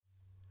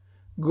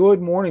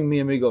Good morning, mi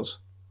amigos.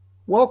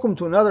 Welcome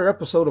to another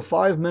episode of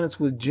 5 Minutes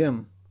with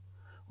Jim.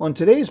 On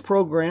today's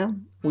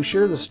program, we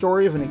share the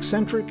story of an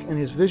eccentric and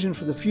his vision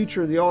for the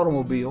future of the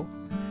automobile,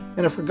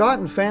 and a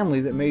forgotten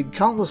family that made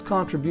countless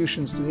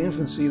contributions to the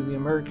infancy of the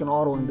American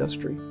auto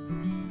industry.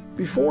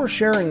 Before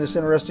sharing this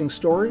interesting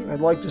story,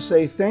 I'd like to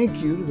say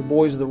thank you to the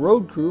boys of the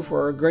Road Crew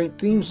for our great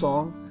theme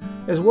song,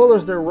 as well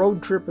as their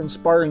road trip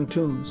inspiring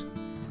tunes.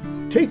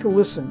 Take a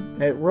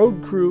listen at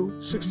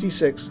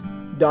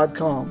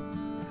roadcrew66.com.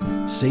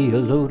 Say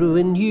hello to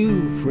a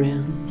new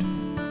friend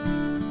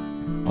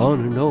on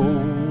an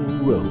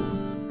old road.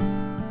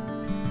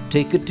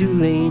 Take a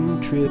two-lane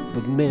trip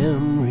of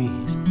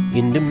memories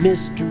into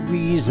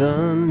mysteries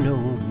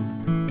unknown.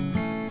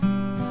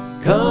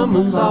 Come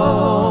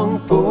along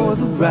for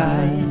the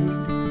ride.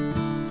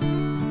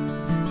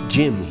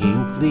 Jim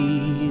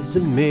Hinckley's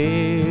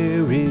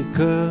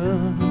America.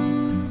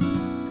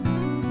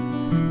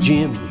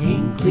 Jim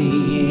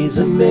Hinckley's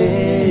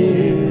America.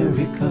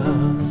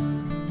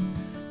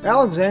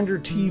 Alexander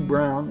T.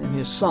 Brown and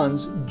his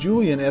sons,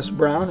 Julian S.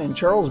 Brown and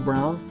Charles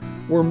Brown,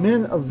 were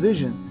men of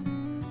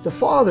vision. The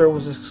father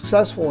was a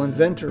successful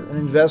inventor and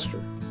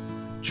investor.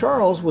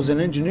 Charles was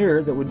an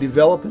engineer that would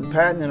develop and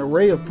patent an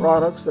array of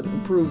products that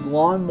improved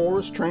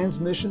lawnmowers,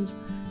 transmissions,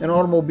 and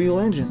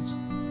automobile engines.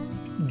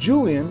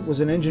 Julian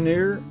was an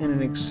engineer and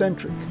an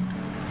eccentric.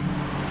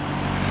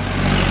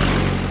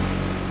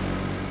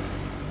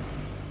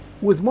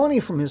 With money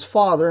from his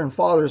father and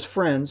father's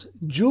friends,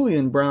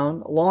 Julian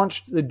Brown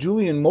launched the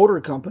Julian Motor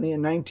Company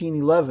in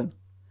 1911.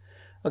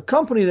 A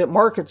company that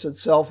markets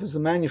itself as the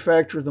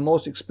manufacturer of the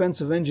most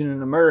expensive engine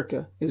in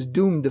America is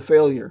doomed to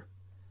failure.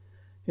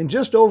 In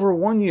just over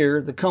 1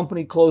 year, the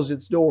company closed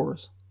its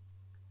doors.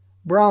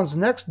 Brown's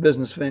next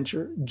business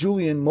venture,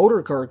 Julian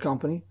Motor Car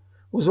Company,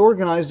 was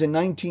organized in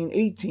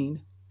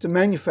 1918 to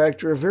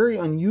manufacture a very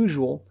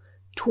unusual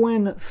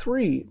twin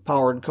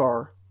 3-powered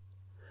car.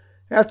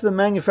 After the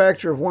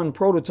manufacture of one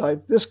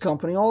prototype, this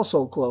company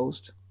also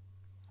closed.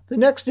 The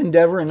next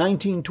endeavor in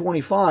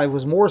 1925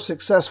 was more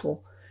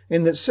successful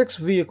in that 6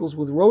 vehicles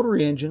with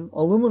rotary engine,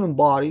 aluminum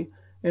body,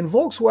 and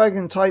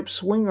Volkswagen-type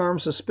swing-arm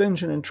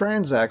suspension and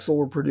transaxle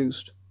were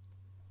produced.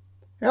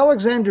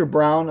 Alexander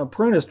Brown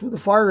apprenticed with the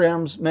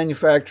firearms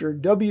manufacturer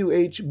W.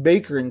 H.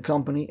 Baker and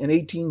Company in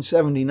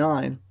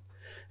 1879,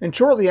 and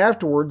shortly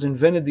afterwards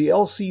invented the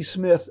L. C.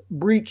 Smith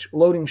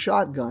breech-loading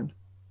shotgun.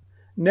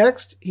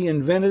 Next, he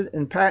invented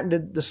and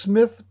patented the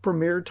Smith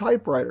Premier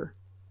typewriter.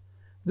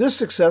 This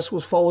success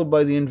was followed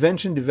by the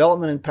invention,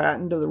 development, and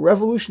patent of the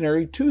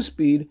revolutionary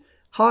 2-speed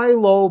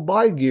high-low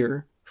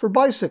bi-gear for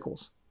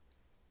bicycles.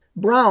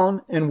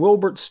 Brown and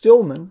Wilbert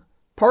Stillman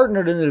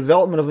partnered in the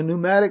development of a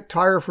pneumatic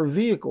tire for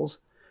vehicles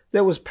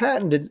that was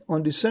patented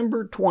on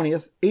December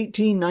 20th,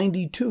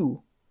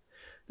 1892.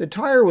 The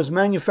tire was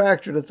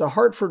manufactured at the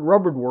Hartford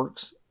Rubber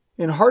Works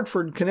in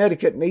Hartford,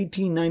 Connecticut in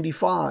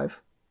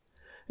 1895.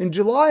 In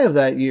July of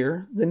that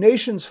year, the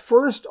nation's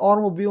first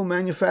automobile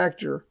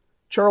manufacturer,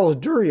 Charles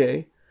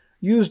Duryea,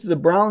 used the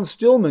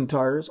Brown-Stillman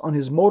tires on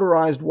his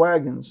motorized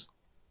wagons.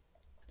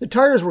 The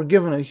tires were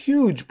given a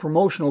huge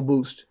promotional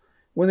boost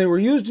when they were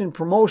used in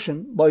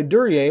promotion by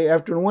Duryea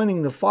after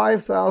winning the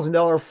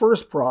 $5,000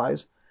 first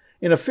prize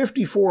in a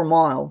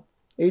 54-mile,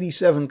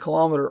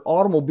 87-kilometer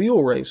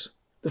automobile race,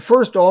 the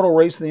first auto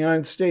race in the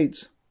United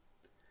States.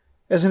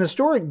 As an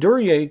historic,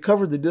 Duryea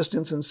covered the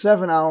distance in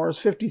 7 hours,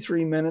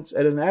 53 minutes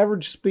at an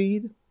average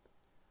speed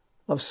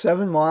of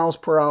 7 miles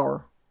per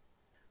hour.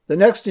 The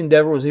next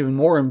endeavor was even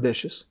more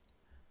ambitious.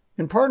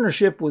 In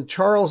partnership with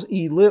Charles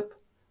E. Lipp,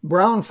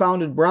 Brown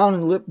founded Brown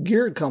and Lipp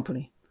Gear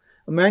Company,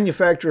 a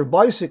manufacturer of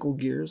bicycle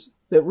gears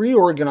that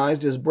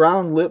reorganized as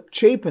Brown Lipp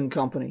Chapin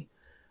Company,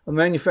 a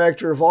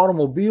manufacturer of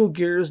automobile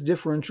gears,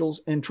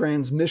 differentials, and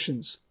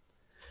transmissions.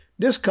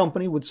 This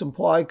company would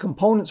supply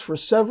components for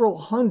several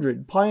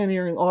hundred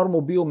pioneering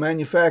automobile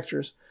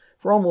manufacturers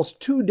for almost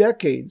 2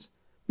 decades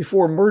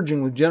before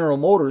merging with General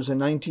Motors in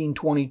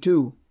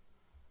 1922.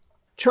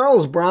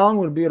 Charles Brown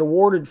would be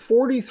awarded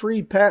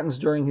 43 patents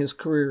during his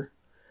career.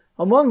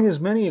 Among his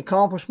many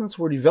accomplishments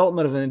were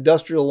development of an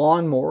industrial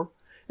lawnmower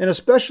and a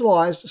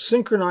specialized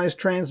synchronized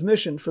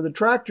transmission for the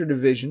tractor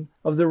division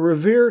of the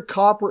Revere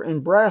Copper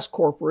and Brass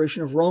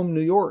Corporation of Rome,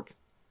 New York.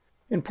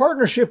 In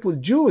partnership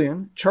with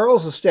Julian,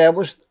 Charles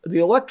established the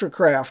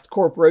Electrocraft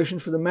Corporation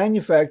for the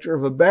manufacture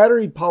of a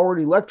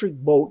battery-powered electric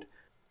boat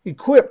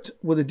equipped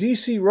with a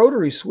DC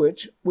rotary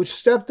switch which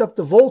stepped up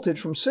the voltage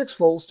from 6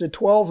 volts to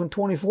 12 and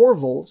 24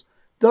 volts,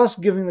 thus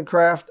giving the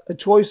craft a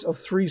choice of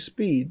 3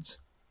 speeds.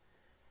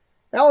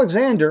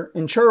 Alexander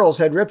and Charles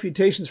had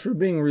reputations for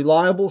being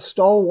reliable,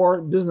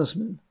 stalwart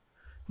businessmen.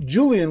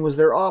 Julian was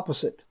their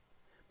opposite.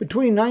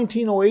 Between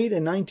 1908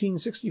 and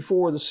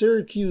 1964, the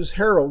Syracuse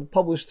Herald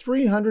published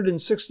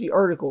 360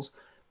 articles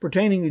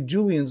pertaining to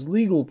Julian's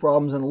legal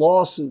problems and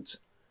lawsuits,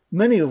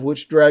 many of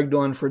which dragged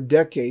on for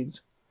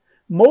decades.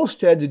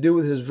 Most had to do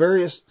with his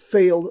various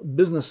failed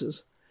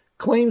businesses,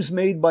 claims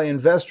made by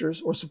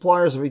investors or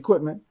suppliers of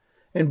equipment,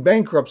 and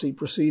bankruptcy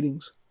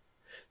proceedings.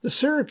 The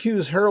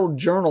Syracuse Herald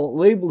Journal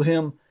labeled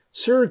him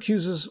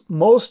Syracuse's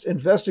most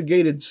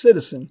investigated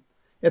citizen,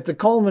 at the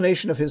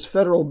culmination of his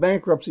federal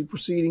bankruptcy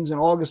proceedings in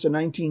August of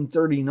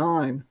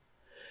 1939.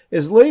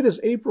 As late as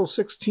April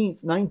 16,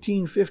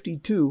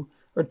 1952,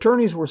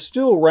 attorneys were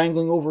still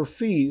wrangling over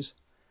fees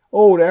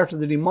owed after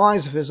the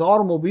demise of his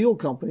automobile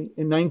company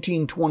in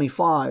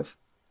 1925.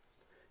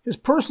 His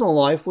personal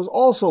life was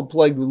also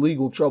plagued with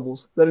legal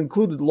troubles that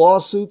included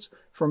lawsuits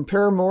from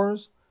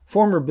paramours,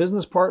 former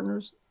business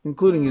partners,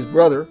 including his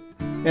brother,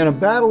 and a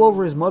battle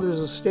over his mother's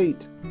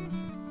estate.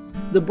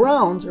 The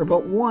Browns are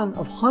but one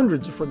of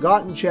hundreds of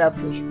forgotten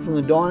chapters from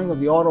the dawning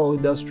of the auto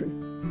industry.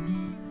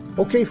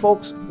 Okay,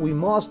 folks, we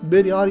must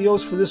bid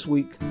adios for this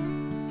week.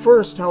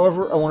 First,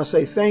 however, I want to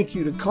say thank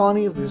you to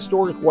Connie of the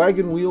historic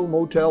Wagon Wheel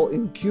Motel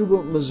in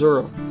Cuba,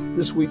 Missouri,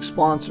 this week's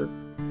sponsor.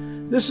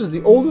 This is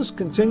the oldest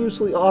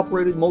continuously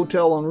operated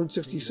motel on Route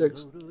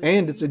 66,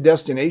 and it's a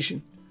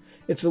destination.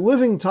 It's a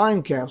living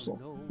time capsule,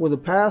 where the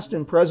past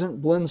and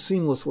present blend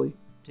seamlessly.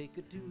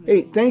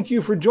 Hey, thank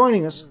you for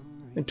joining us.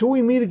 Until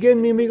we meet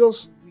again, mi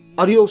amigos,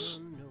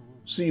 adios.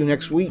 See you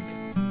next week.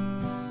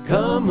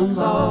 Come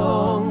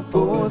along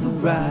for the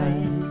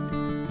ride.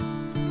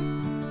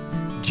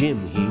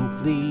 Jim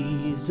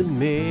Hinckley's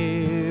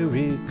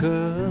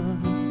America.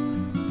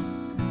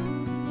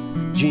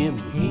 Jim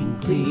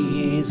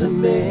Hinckley's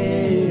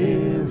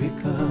America.